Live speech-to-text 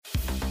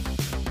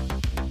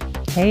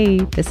Hey,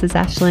 this is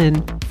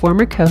Ashlyn,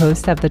 former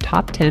co-host of the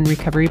Top 10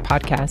 Recovery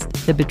Podcast,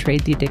 The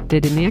Betrayed, the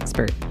Addicted, and the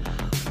Expert.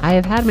 I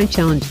have had my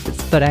challenges,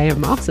 but I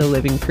am also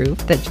living proof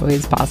that joy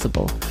is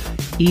possible,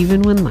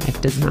 even when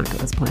life does not go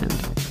as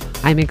planned.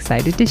 I'm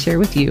excited to share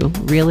with you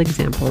real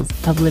examples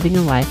of living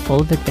a life full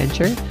of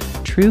adventure,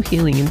 true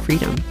healing, and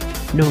freedom,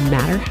 no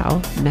matter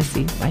how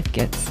messy life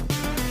gets.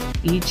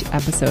 Each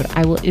episode,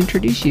 I will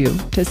introduce you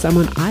to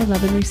someone I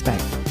love and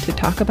respect to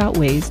talk about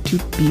ways to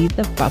be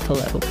the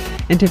buffalo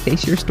and to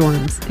face your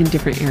storms in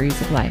different areas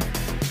of life.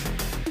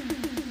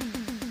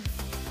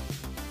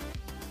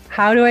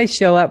 How do I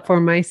show up for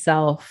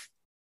myself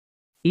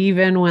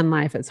even when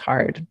life is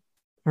hard?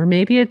 Or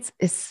maybe it's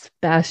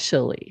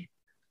especially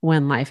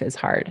when life is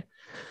hard.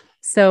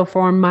 So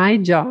for my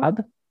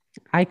job,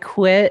 I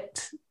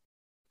quit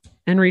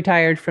and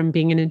retired from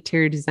being an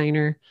interior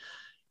designer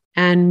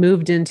and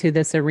moved into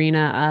this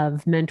arena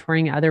of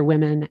mentoring other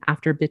women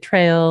after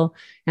betrayal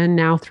and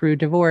now through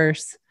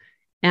divorce.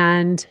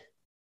 And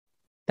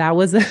that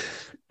was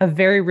a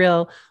very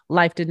real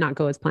life did not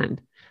go as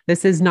planned.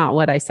 This is not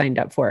what I signed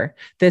up for.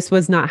 This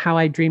was not how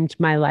I dreamed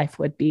my life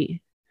would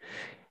be.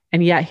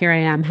 And yet here I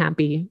am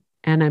happy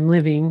and I'm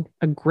living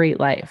a great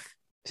life.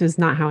 This is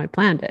not how I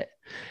planned it.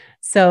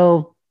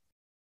 So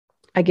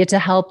I get to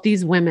help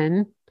these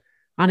women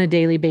on a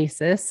daily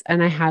basis.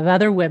 And I have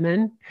other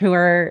women who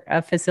are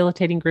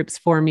facilitating groups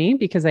for me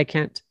because I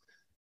can't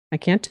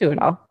do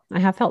it all. I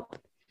have help.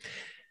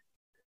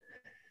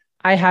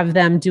 I have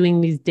them doing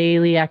these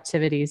daily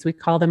activities. We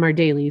call them our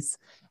dailies,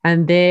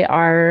 and they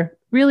are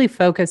really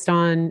focused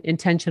on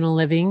intentional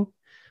living,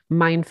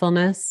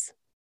 mindfulness,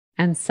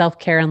 and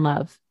self-care and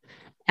love.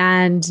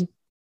 And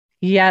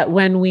yet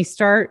when we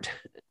start,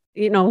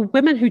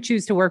 women who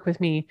choose to work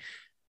with me,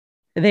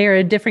 they are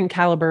a different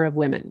caliber of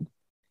women.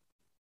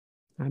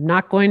 I'm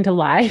not going to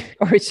lie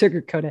or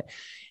sugarcoat it.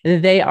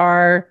 They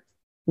are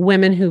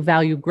women who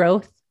value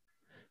growth,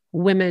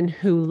 women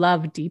who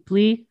love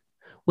deeply,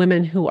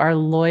 women who are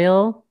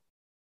loyal,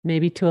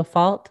 maybe to a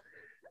fault,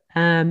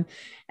 and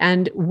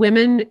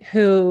women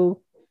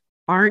who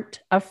aren't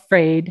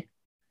afraid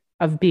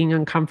of being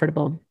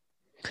uncomfortable.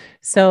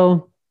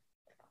 So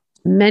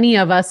many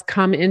of us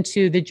come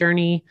into the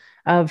journey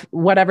of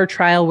whatever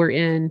trial we're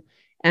in,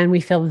 and we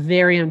feel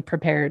very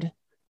unprepared.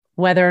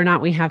 Whether or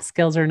not we have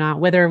skills or not,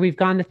 whether we've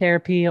gone to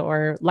therapy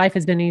or life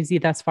has been easy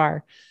thus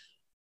far,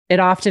 it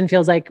often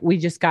feels like we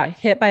just got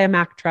hit by a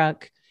Mack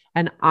truck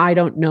and I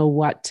don't know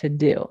what to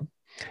do.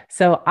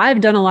 So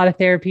I've done a lot of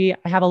therapy.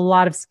 I have a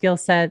lot of skill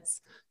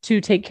sets to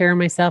take care of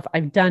myself.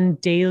 I've done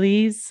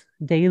dailies,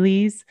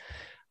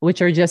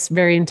 which are just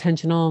very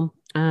intentional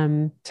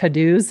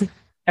to-dos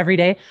every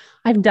day.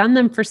 I've done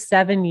them for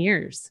 7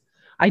 years.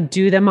 I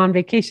do them on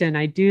vacation.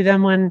 I do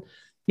them when,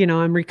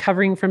 I'm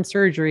recovering from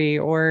surgery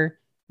or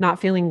not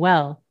feeling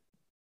well.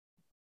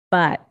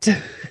 But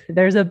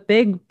there's a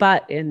big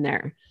but in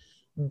there.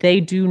 They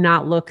do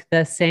not look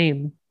the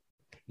same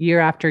year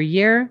after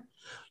year,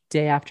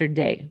 day after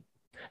day.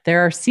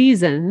 There are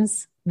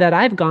seasons that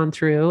I've gone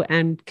through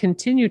and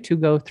continue to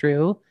go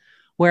through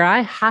where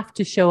I have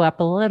to show up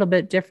a little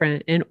bit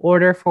different in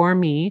order for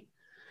me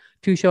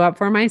to show up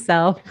for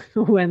myself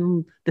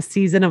when the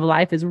season of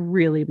life is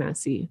really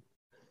messy.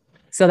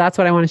 So that's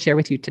what I want to share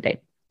with you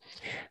today.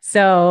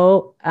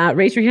 So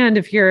raise your hand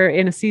if you're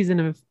in a season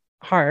of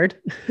hard,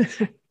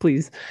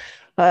 please.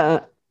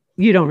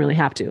 You don't really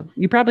have to.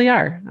 You probably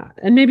are.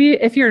 And maybe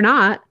if you're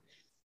not,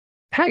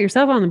 pat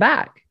yourself on the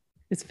back.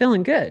 It's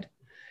feeling good.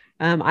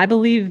 I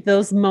believe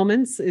those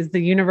moments is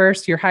the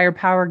universe, your higher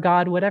power,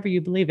 God, whatever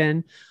you believe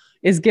in,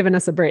 is giving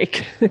us a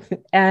break.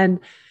 And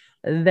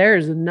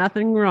there's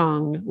nothing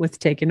wrong with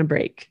taking a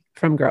break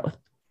from growth.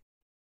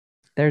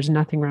 There's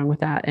nothing wrong with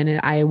that.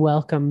 And I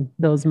welcome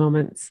those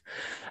moments.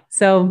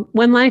 So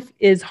when life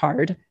is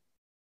hard,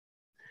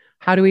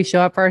 how do we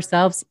show up for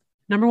ourselves?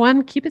 Number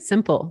one, keep it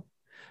simple.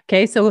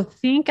 Okay. So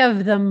think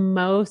of the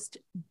most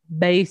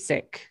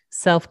basic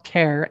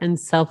self-care and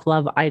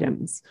self-love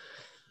items.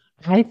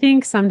 I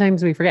think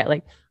sometimes we forget,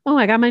 oh,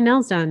 I got my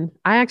nails done.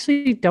 I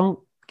actually don't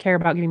care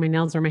about getting my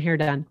nails or my hair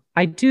done.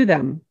 I do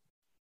them.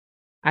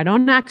 I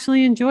don't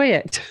actually enjoy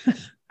it.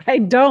 I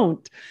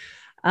don't.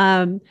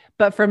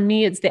 But for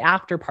me, it's the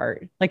after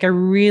part. I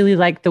really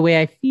like the way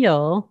I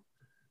feel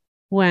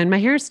when my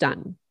hair's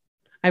done.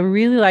 I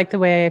really like the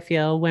way I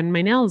feel when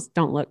my nails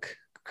don't look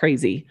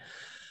crazy.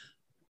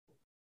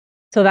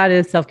 So that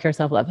is self-care,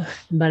 self-love,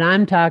 but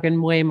I'm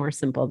talking way more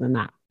simple than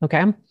that.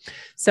 Okay.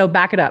 So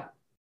back it up.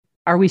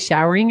 Are we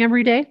showering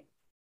every day?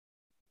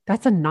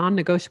 That's a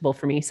non-negotiable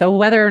for me. So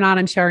whether or not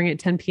I'm showering at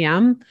 10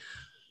 p.m.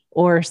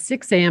 or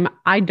 6 a.m.,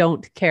 I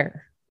don't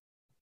care.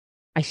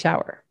 I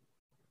shower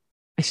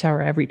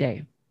every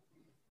day.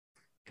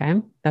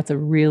 Okay. That's a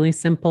really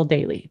simple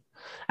daily.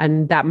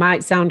 And that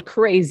might sound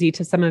crazy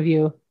to some of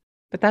you,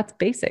 but that's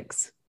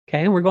basics.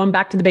 Okay. We're going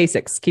back to the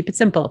basics. Keep it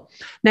simple.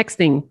 Next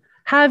thing,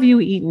 have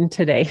you eaten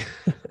today?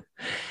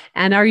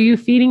 And are you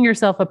feeding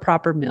yourself a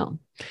proper meal?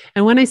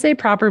 And when I say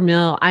proper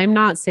meal, I'm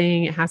not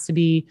saying it has to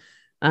be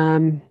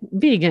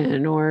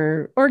vegan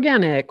or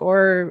organic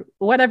or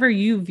whatever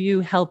you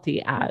view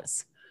healthy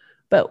as.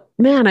 But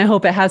man, I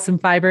hope it has some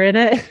fiber in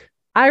it.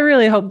 I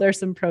really hope there's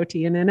some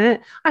protein in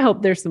it. I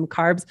hope there's some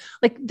carbs.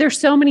 Like there's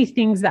so many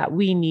things that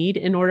we need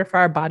in order for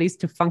our bodies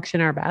to function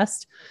our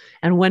best.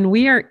 And when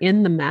we are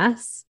in the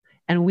mess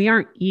and we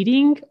aren't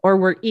eating, or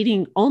we're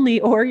eating only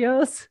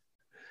Oreos,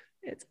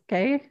 it's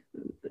okay.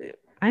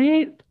 I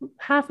ate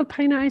half a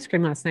pint of ice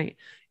cream last night.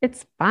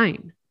 It's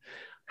fine.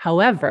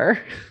 However,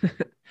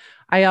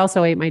 I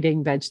also ate my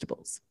dang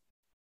vegetables.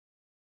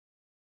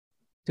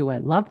 Do I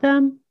love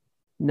them?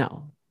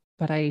 No,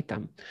 but I ate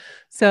them.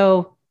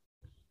 So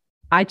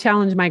I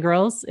challenge my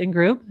girls in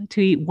group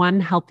to eat one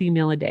healthy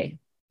meal a day.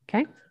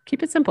 Okay.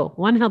 Keep it simple.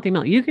 One healthy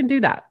meal. You can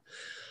do that.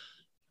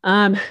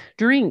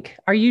 Drink.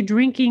 Are you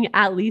drinking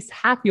at least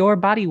half your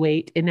body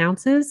weight in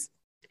ounces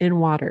in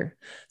water?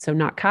 So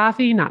not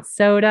coffee, not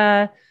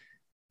soda.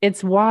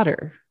 It's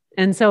water.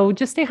 And so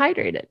just stay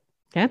hydrated.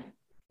 Okay.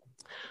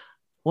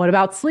 What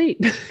about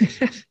sleep?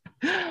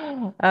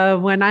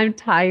 When I'm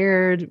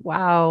tired,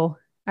 wow,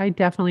 I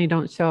definitely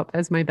don't show up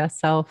as my best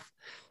self.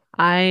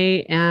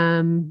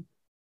 I'm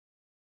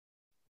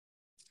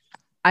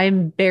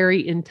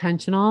very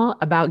intentional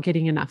about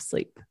getting enough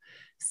sleep.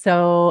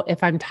 So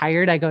if I'm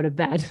tired, I go to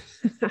bed.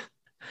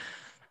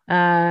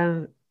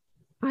 I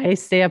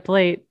stay up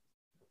late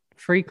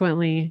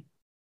frequently,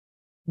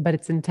 but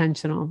it's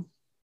intentional.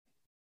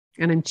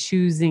 And I'm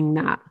choosing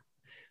that.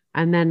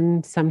 And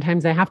then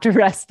sometimes I have to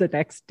rest the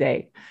next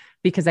day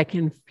because I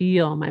can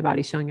feel my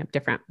body showing up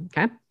different.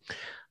 Okay.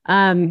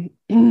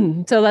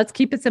 So let's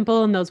keep it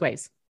simple in those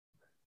ways.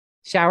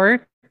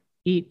 Shower,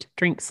 eat,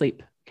 drink,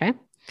 sleep. Okay.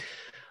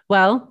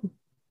 Well,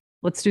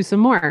 let's do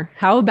some more.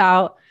 How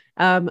about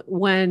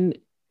when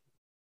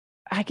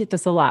I get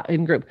this a lot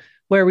in group,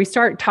 where we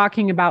start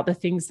talking about the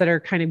things that are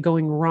kind of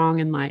going wrong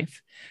in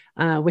life,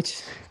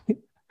 which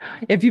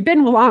if you've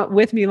been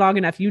with me long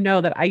enough, you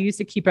know that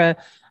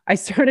I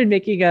started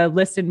making a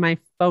list in my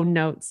phone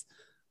notes,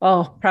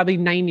 probably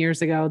 9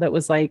 years ago. That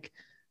was like,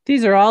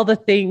 these are all the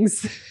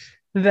things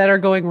that are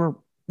going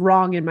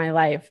wrong in my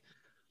life.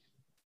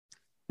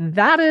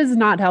 That is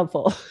not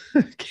helpful.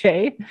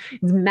 Okay.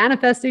 It's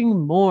manifesting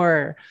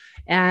more.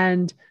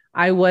 And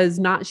I was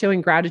not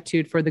showing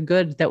gratitude for the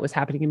good that was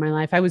happening in my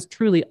life. I was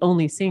truly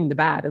only seeing the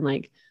bad and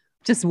like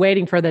just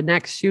waiting for the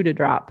next shoe to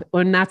drop.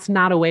 And that's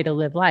not a way to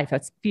live life.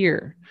 That's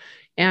fear.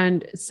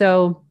 And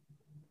so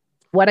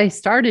what I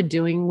started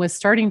doing was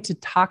starting to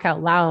talk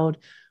out loud,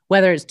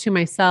 whether it's to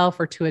myself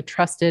or to a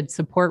trusted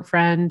support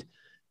friend,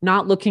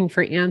 not looking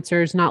for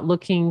answers, not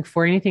looking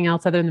for anything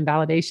else other than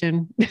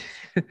validation.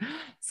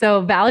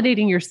 So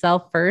validating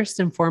yourself first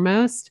and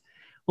foremost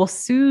will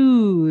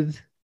soothe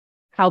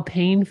how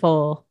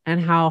painful and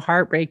how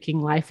heartbreaking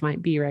life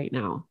might be right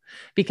now.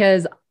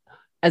 Because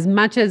as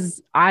much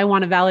as I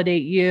want to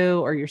validate you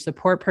or your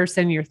support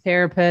person, your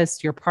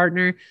therapist, your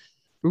partner,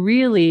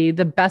 really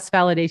the best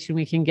validation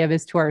we can give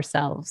is to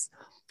ourselves.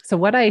 So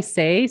what I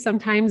say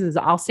sometimes is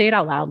I'll say it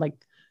out loud, like,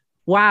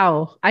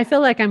 wow, I feel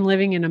like I'm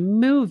living in a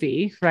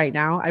movie right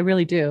now. I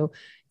really do.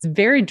 It's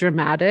very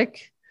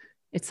dramatic.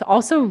 It's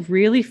also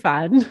really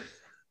fun.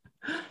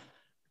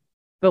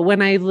 But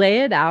when I lay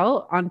it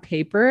out on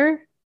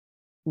paper,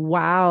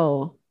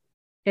 wow,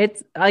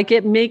 it's like,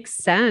 it makes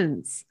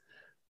sense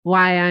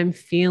why I'm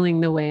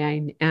feeling the way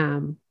I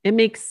am. It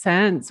makes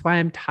sense why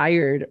I'm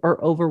tired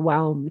or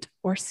overwhelmed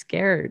or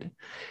scared.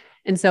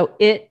 And so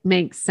it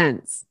makes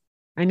sense.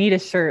 I need a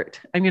shirt.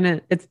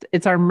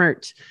 It's our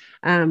merch.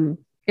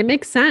 It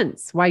makes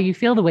sense why you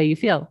feel the way you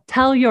feel.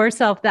 Tell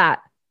yourself that.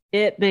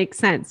 It makes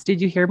sense.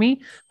 Did you hear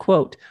me?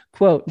 Quote.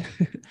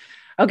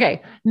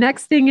 Okay.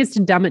 Next thing is to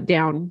dumb it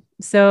down.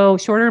 So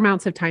shorter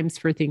amounts of times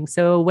for things.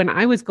 So when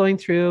I was going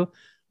through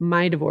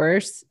my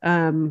divorce,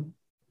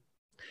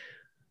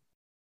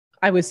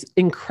 I was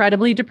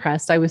incredibly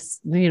depressed. I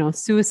was,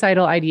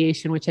 suicidal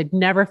ideation, which I'd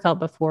never felt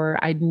before.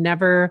 I'd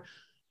never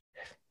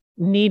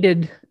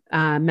needed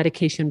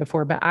medication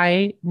before, but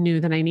I knew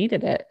that I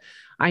needed it.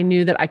 I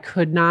knew that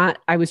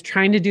I was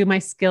trying to do my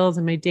skills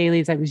and my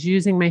dailies. I was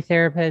using my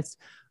therapist,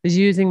 was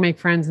using my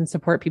friends and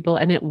support people,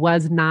 and it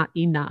was not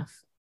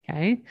enough.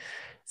 Okay.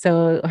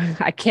 So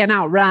I can't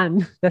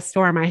outrun the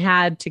storm. I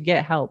had to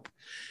get help.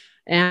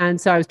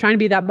 And so I was trying to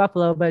be that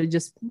buffalo, but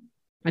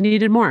I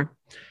needed more.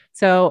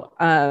 So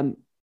I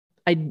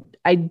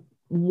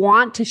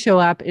want to show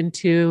up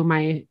into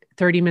my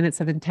 30 minutes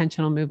of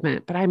intentional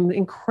movement, but I'm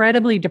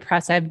incredibly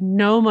depressed. I have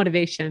no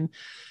motivation.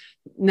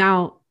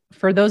 Now,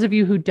 for those of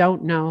you who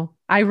don't know,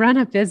 I run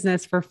a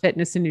business for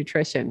fitness and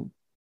nutrition,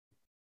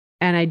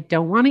 and I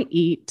don't want to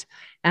eat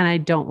and I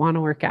don't want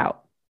to work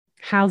out.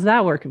 How's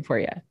that working for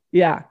you?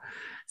 Yeah.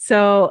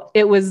 So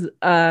it was,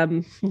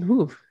 it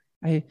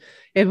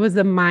was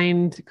a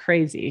mind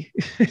crazy,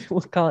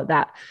 we'll call it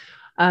that.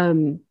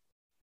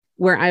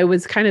 Where I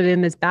was kind of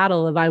in this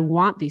battle of, I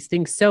want these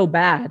things so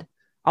bad.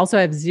 Also,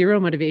 I have zero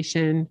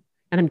motivation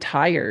and I'm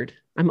tired.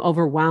 I'm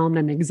overwhelmed.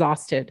 I'm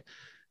exhausted.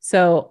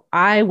 So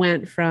I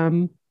went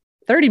from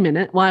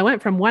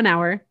 1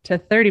 hour to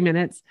 30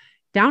 minutes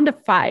down to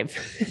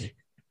 5.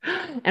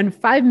 And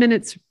 5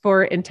 minutes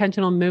for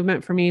intentional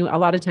movement for me, a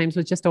lot of times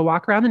was just a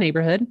walk around the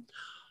neighborhood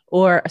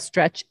or a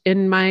stretch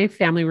in my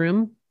family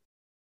room,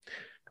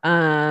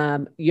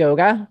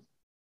 yoga.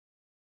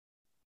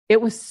 It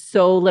was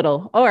so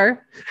little,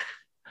 or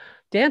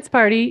dance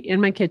party in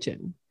my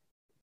kitchen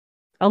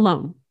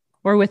alone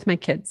or with my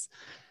kids.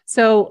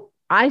 So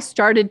I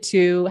started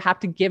to have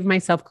to give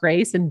myself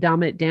grace and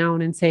dumb it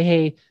down and say,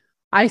 hey,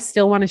 I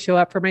still want to show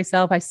up for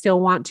myself. I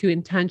still want to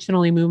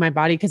intentionally move my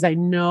body because I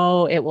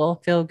know it will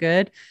feel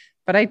good,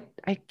 but I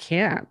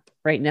can't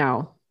right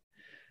now.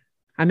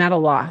 I'm at a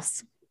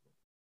loss.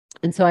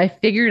 And so I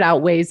figured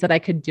out ways that I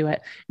could do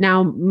it.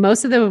 Now,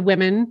 most of the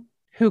women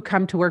who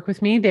come to work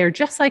with me, they're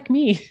just like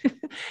me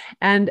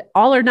and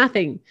all or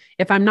nothing.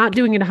 If I'm not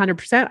doing it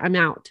 100%, I'm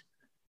out,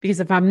 because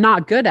if I'm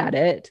not good at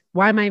it,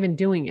 why am I even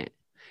doing it?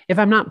 If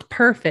I'm not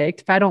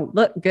perfect, if I don't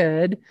look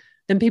good,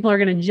 then people are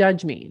going to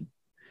judge me.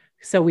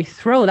 So we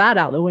throw that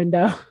out the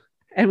window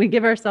and we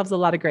give ourselves a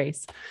lot of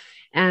grace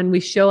and we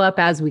show up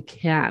as we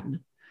can.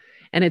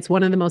 And it's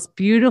one of the most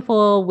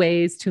beautiful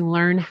ways to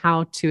learn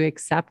how to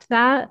accept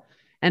that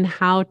and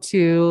how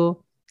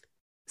to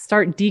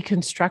start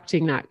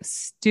deconstructing that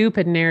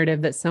stupid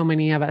narrative that so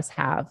many of us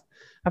have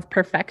of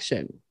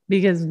perfection,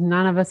 because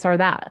none of us are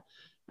that.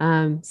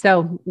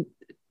 So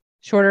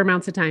shorter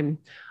amounts of time.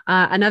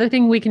 Another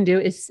thing we can do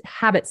is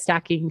habit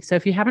stacking. So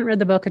if you haven't read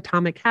the book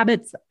Atomic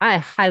Habits, I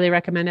highly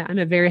recommend it. I'm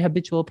a very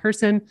habitual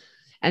person.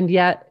 And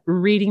yet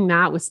reading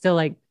that was still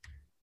like,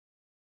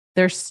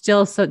 there's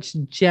still such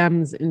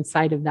gems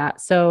inside of that.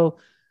 So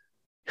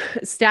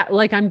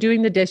like I'm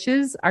doing the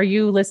dishes. Are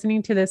you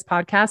listening to this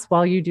podcast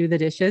while you do the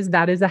dishes?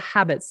 That is a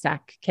habit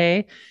stack.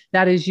 Okay.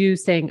 That is you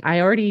saying,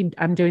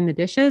 I'm doing the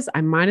dishes.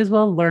 I might as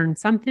well learn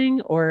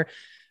something or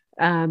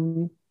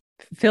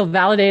feel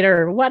validated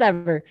or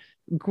whatever.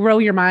 Grow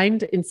your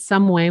mind in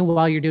some way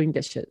while you're doing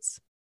dishes.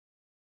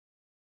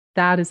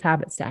 That is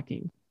habit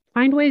stacking.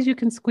 Find ways you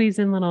can squeeze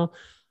in little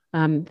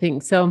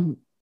things. So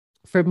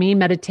for me,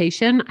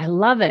 meditation, I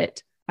love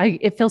it.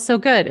 It feels so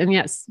good. And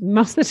yes,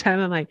 most of the time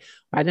I'm like,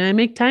 why didn't I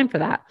make time for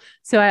that?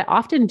 So I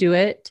often do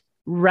it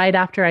right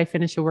after I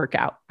finish a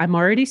workout. I'm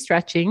already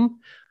stretching.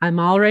 I'm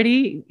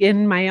already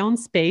in my own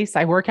space.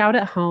 I work out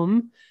at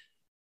home.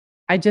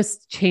 I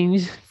just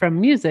change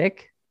from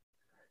music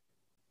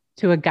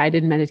to a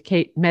guided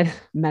meditation.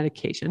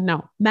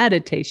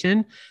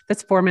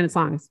 That's 4 minutes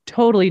long. It's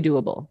totally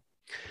doable.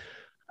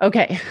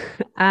 Okay.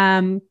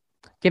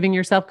 Giving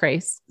yourself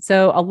grace.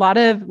 So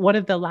one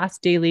of the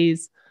last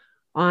dailies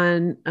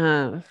on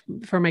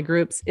for my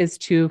groups is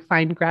to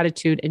find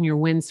gratitude in your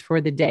wins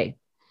for the day.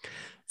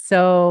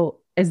 So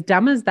as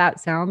dumb as that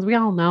sounds, we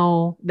all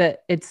know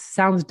that it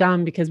sounds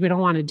dumb because we don't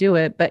want to do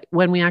it. But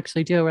when we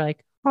actually do it, we're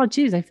like, oh,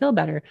 geez, I feel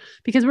better,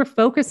 because we're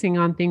focusing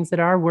on things that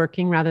are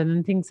working rather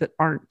than things that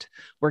aren't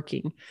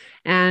working.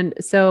 And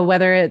so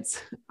whether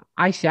it's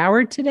I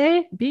showered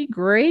today, be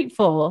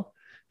grateful,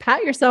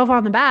 pat yourself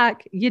on the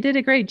back. You did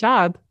a great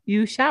job.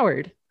 You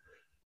showered.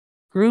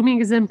 Grooming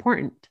is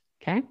important.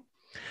 Okay.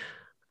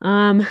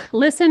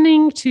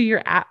 Listening to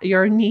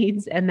your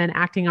needs and then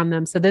acting on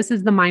them. So this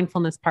is the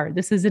mindfulness part.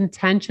 This is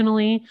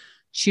intentionally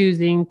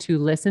choosing to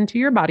listen to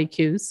your body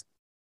cues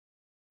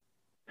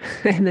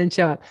and then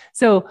show up.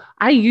 So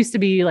I used to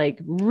be like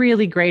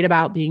really great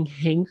about being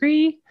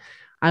hangry.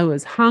 I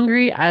was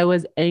hungry. I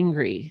was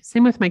angry.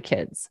 Same with my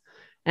kids.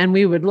 And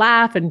we would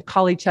laugh and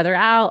call each other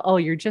out. Oh,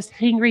 you're just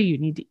hangry. You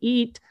need to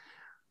eat.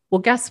 Well,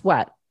 guess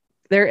what?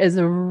 There is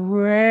a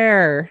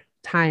rare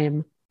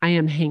time I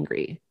am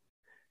hangry.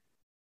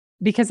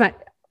 Because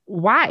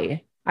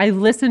why? I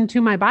listen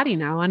to my body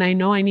now and I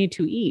know I need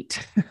to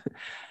eat.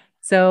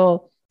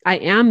 So I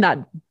am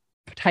that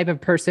type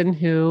of person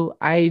who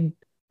I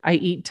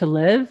eat to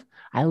live.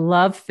 I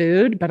love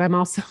food, but I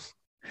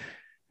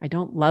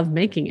don't love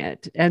making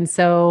it. And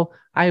so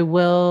I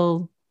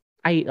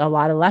eat a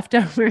lot of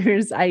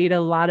leftovers. I eat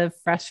a lot of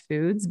fresh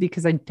foods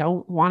because I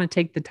don't want to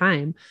take the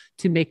time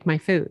to make my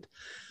food.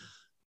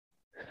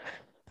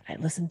 But I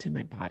listen to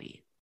my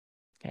body.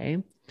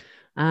 Okay.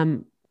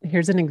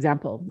 Here's an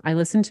example. I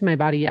listened to my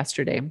body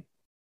yesterday.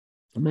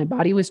 My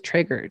body was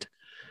triggered.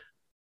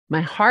 My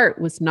heart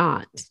was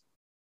not,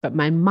 but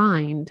my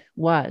mind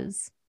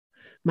was.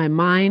 My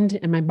mind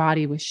and my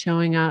body was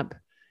showing up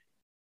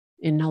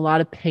in a lot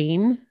of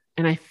pain,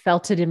 and I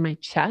felt it in my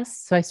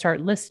chest. So I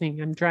start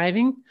listening. I'm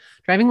driving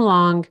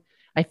along.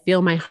 I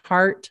feel my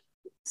heart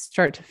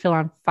start to feel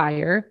on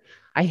fire.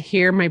 I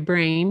hear my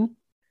brain,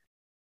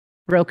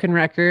 broken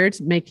records,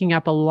 making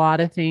up a lot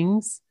of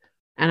things.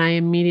 And I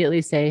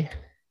immediately say,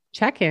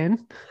 check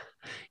in,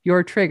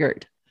 you're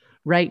triggered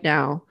right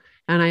now.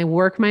 And I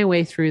work my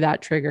way through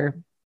that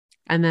trigger.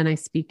 And then I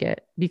speak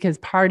it, because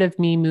part of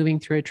me moving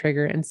through a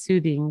trigger and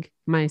soothing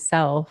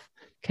myself,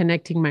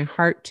 connecting my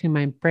heart to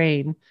my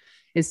brain,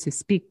 is to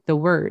speak the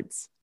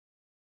words.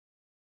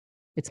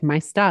 It's my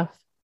stuff.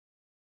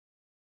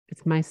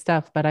 It's my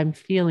stuff, but I'm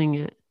feeling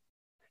it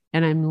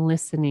and I'm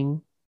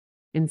listening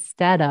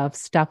instead of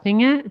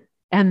stuffing it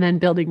and then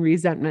building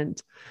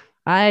resentment.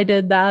 I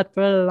did that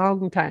for a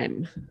long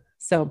time.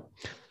 So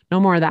no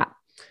more of that.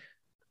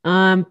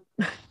 Um,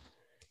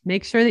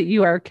 make sure that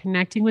you are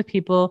connecting with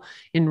people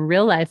in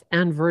real life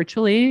and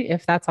virtually,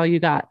 if that's all you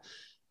got,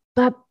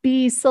 but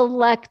be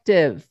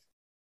selective.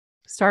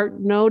 Start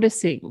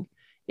noticing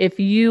if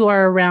you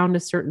are around a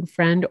certain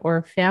friend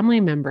or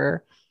family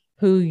member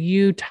who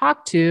you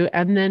talk to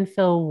and then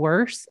feel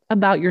worse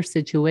about your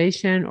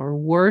situation or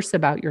worse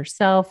about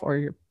yourself or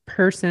your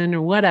person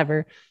or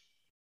whatever,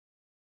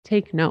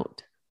 take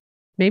note.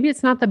 Maybe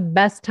it's not the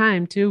best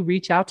time to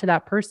reach out to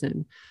that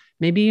person.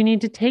 Maybe you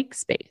need to take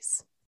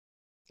space.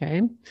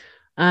 Okay.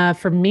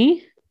 For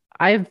me,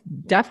 I've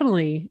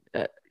definitely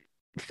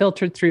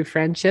filtered through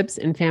friendships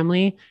and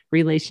family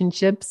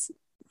relationships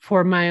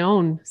for my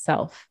own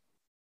self.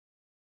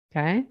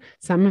 Okay.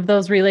 Some of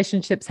those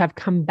relationships have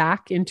come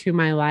back into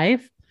my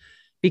life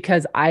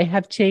because I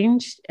have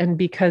changed and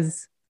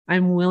because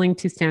I'm willing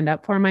to stand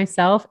up for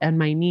myself and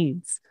my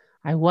needs.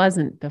 I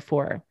wasn't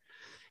before.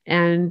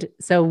 And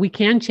so we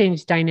can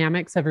change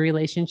dynamics of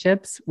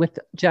relationships with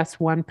just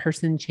one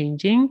person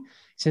changing,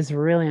 which is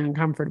really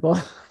uncomfortable,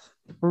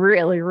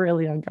 really,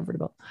 really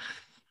uncomfortable.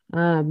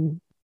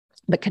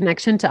 The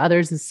connection to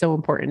others is so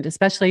important,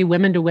 especially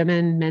women to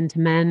women, men to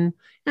men,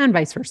 and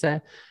vice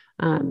versa.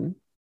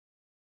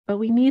 But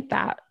we need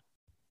that.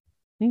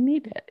 We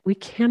need it. We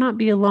cannot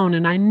be alone.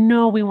 And I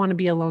know we want to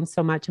be alone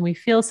so much and we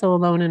feel so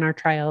alone in our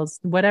trials,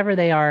 whatever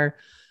they are.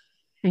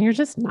 And you're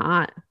just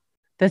not.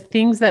 The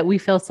things that we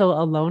feel so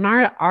alone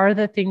are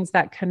the things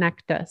that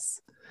connect us.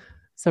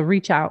 So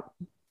reach out.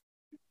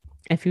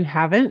 If you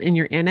haven't and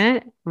you're in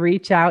it,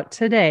 reach out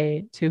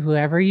today to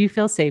whoever you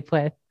feel safe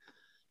with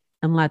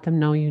and let them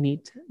know you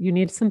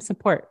need some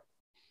support,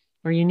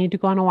 or you need to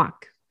go on a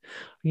walk,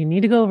 or you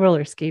need to go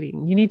roller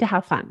skating. You need to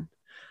have fun.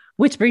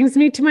 Which brings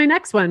me to my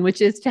next one,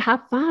 which is to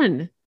have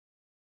fun.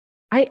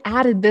 I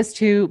added this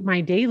to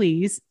my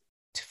dailies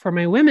for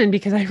my women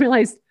because I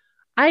realized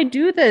I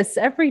do this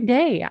every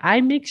day.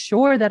 I make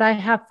sure that I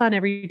have fun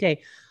every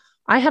day.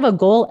 I have a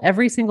goal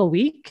every single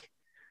week.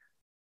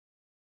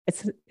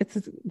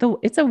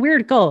 It's a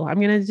weird goal. I'm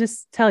going to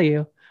just tell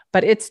you,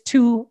 but it's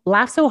to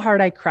laugh so hard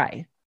I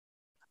cry.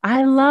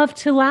 I love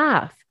to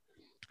laugh.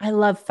 I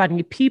love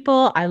funny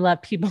people. I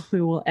love people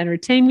who will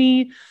entertain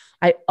me.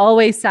 I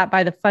always sat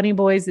by the funny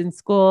boys in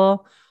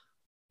school.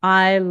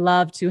 I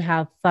love to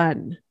have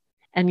fun.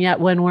 And yet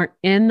when we're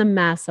in the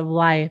mess of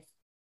life,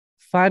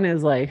 fun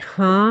is like,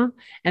 huh?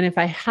 And if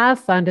I have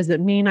fun, does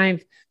it mean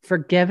I've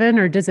forgiven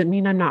or does it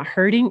mean I'm not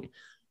hurting?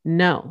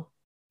 No.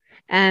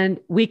 And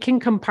we can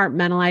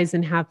compartmentalize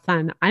and have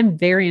fun. I'm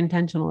very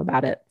intentional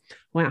about it.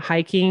 Went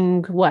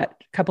hiking, a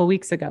couple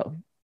weeks ago.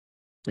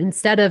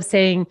 Instead of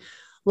saying,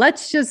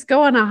 let's just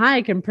go on a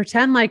hike and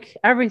pretend like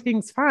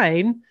everything's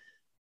fine,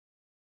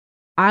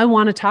 I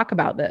want to talk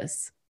about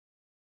this.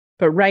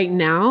 But right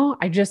now,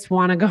 I just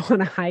want to go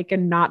on a hike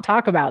and not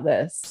talk about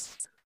this.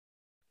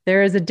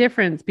 There is a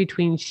difference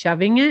between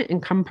shoving it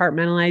and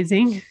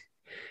compartmentalizing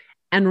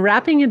and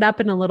wrapping it up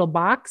in a little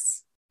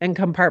box and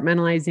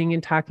compartmentalizing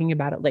and talking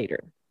about it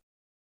later.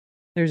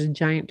 There's a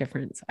giant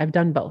difference. I've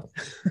done both.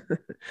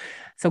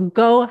 So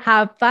go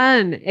have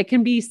fun. It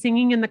can be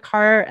singing in the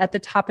car at the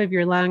top of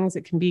your lungs.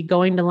 It can be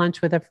going to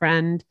lunch with a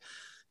friend,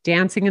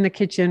 dancing in the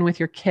kitchen with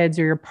your kids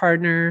or your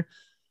partner.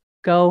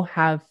 Go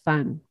have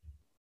fun.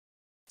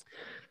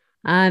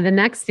 The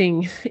next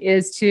thing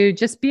is to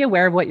just be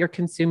aware of what you're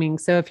consuming.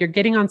 So if you're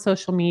getting on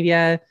social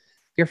media,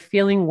 you're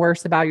feeling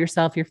worse about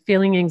yourself, you're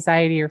feeling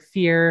anxiety or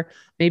fear,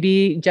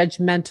 maybe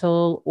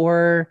judgmental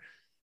or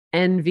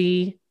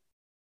envy,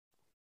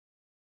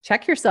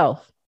 check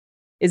yourself.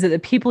 Is it the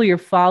people you're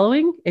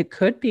following? It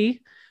could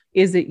be.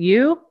 Is it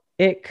you?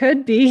 It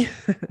could be.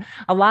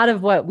 A lot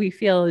of what we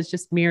feel is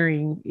just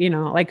mirroring,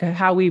 like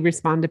how we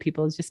respond to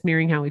people is just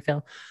mirroring how we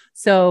feel.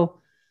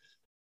 So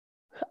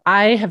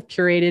I have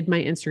curated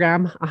my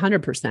Instagram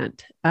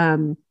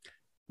 100%.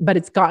 But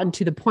it's gotten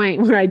to the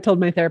point where I told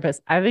my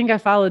therapist, I think I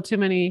follow too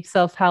many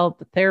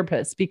self-help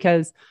therapists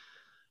because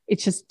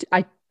it's just,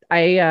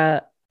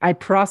 I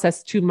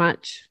process too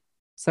much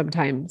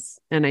sometimes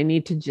and I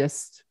need to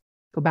just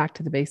go back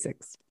to the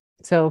basics.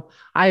 So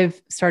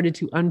I've started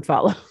to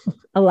unfollow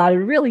a lot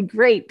of really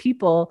great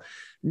people,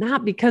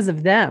 not because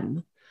of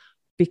them,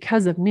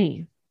 because of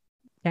me.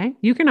 Okay.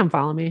 You can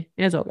unfollow me.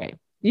 It's okay.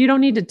 You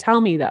don't need to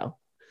tell me though.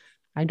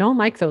 I don't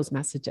like those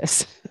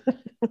messages.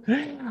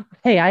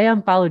 Hey, I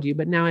unfollowed you,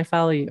 but now I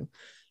follow you.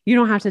 You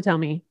don't have to tell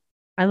me.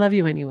 I love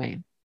you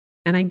anyway.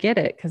 And I get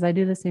it because I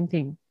do the same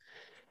thing.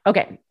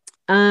 Okay.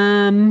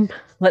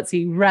 Let's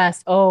see.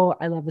 Rest. Oh,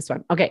 I love this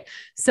one. Okay.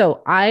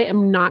 So I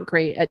am not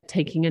great at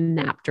taking a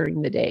nap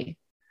during the day,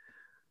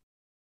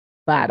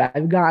 but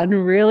I've gotten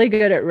really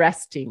good at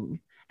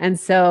resting. And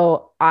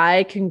so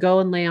I can go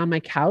and lay on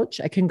my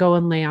couch. I can go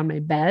and lay on my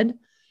bed.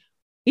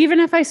 Even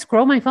if I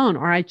scroll my phone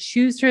or I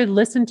choose to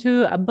listen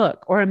to a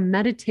book or a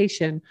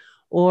meditation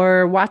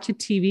or watch a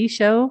TV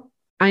show,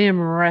 I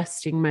am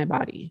resting my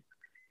body.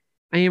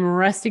 I am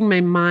resting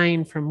my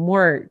mind from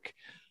work,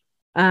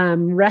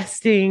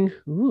 resting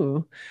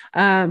in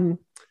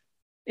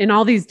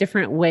all these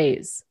different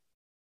ways.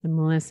 I'm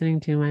listening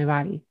to my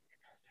body.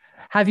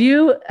 Have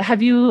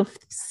you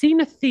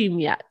seen a theme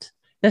yet?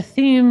 The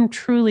theme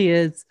truly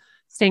is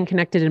staying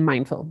connected and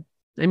mindful.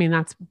 I mean,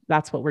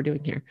 that's what we're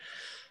doing here.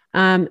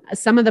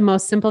 Some of the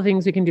most simple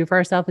things we can do for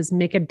ourselves is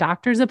make a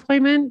doctor's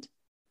appointment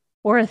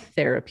or a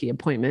therapy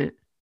appointment.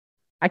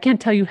 I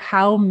can't tell you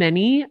how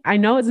many, I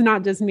know it's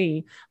not just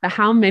me, but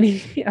how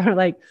many are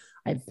like,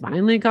 I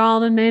finally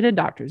called and made a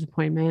doctor's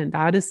appointment.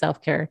 That is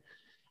self-care.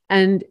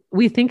 And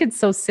we think it's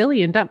so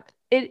silly and dumb.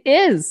 It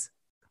is.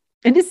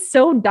 It is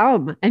so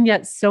dumb. And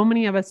yet so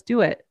many of us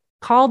do it.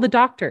 Call the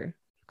doctor,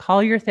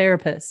 call your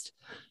therapist,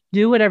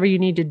 do whatever you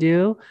need to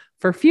do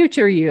for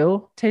future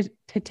you to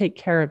take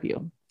care of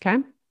you. Okay.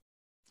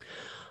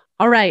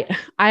 All right.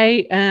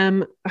 I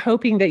am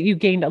hoping that you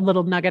gained a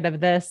little nugget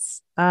of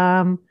this.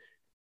 I'm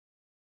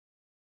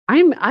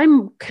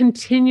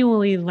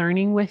continually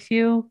learning with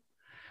you.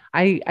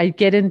 I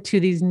get into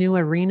these new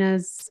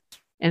arenas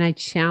and I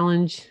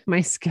challenge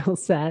my skill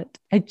set.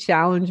 I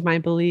challenge my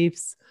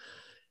beliefs,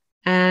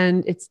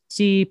 and it's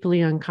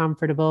deeply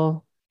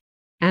uncomfortable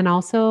and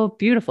also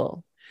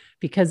beautiful,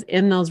 because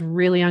in those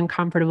really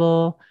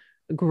uncomfortable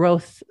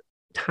growth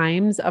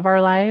times of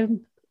our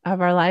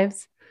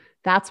lives,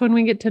 that's when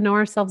we get to know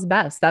ourselves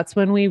best. That's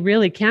when we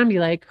really can be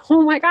like,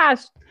 oh my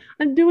gosh,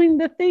 I'm doing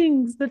the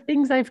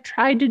things I've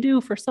tried to do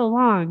for so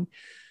long.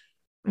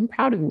 I'm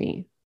proud of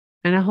me.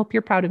 And I hope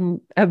you're proud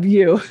of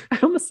you. I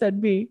almost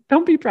said me.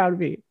 Don't be proud of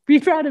me. Be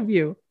proud of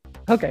you.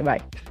 Okay,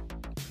 bye.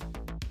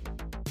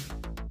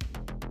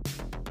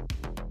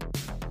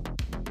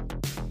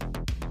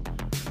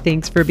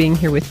 Thanks for being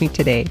here with me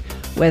today,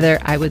 whether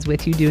I was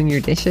with you doing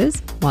your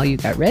dishes while you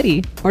got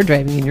ready or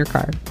driving in your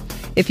car.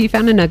 If you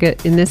found a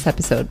nugget in this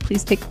episode,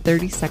 please take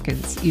 30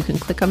 seconds. You can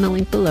click on the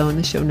link below in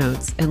the show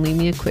notes and leave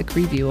me a quick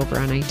review over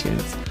on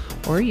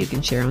iTunes, or you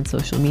can share on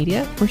social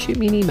media or shoot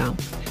me an email.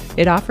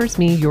 It offers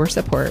me your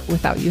support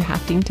without you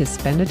having to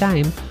spend a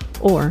dime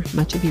or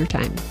much of your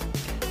time.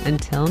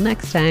 Until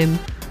next time,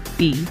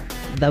 be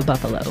the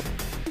buffalo.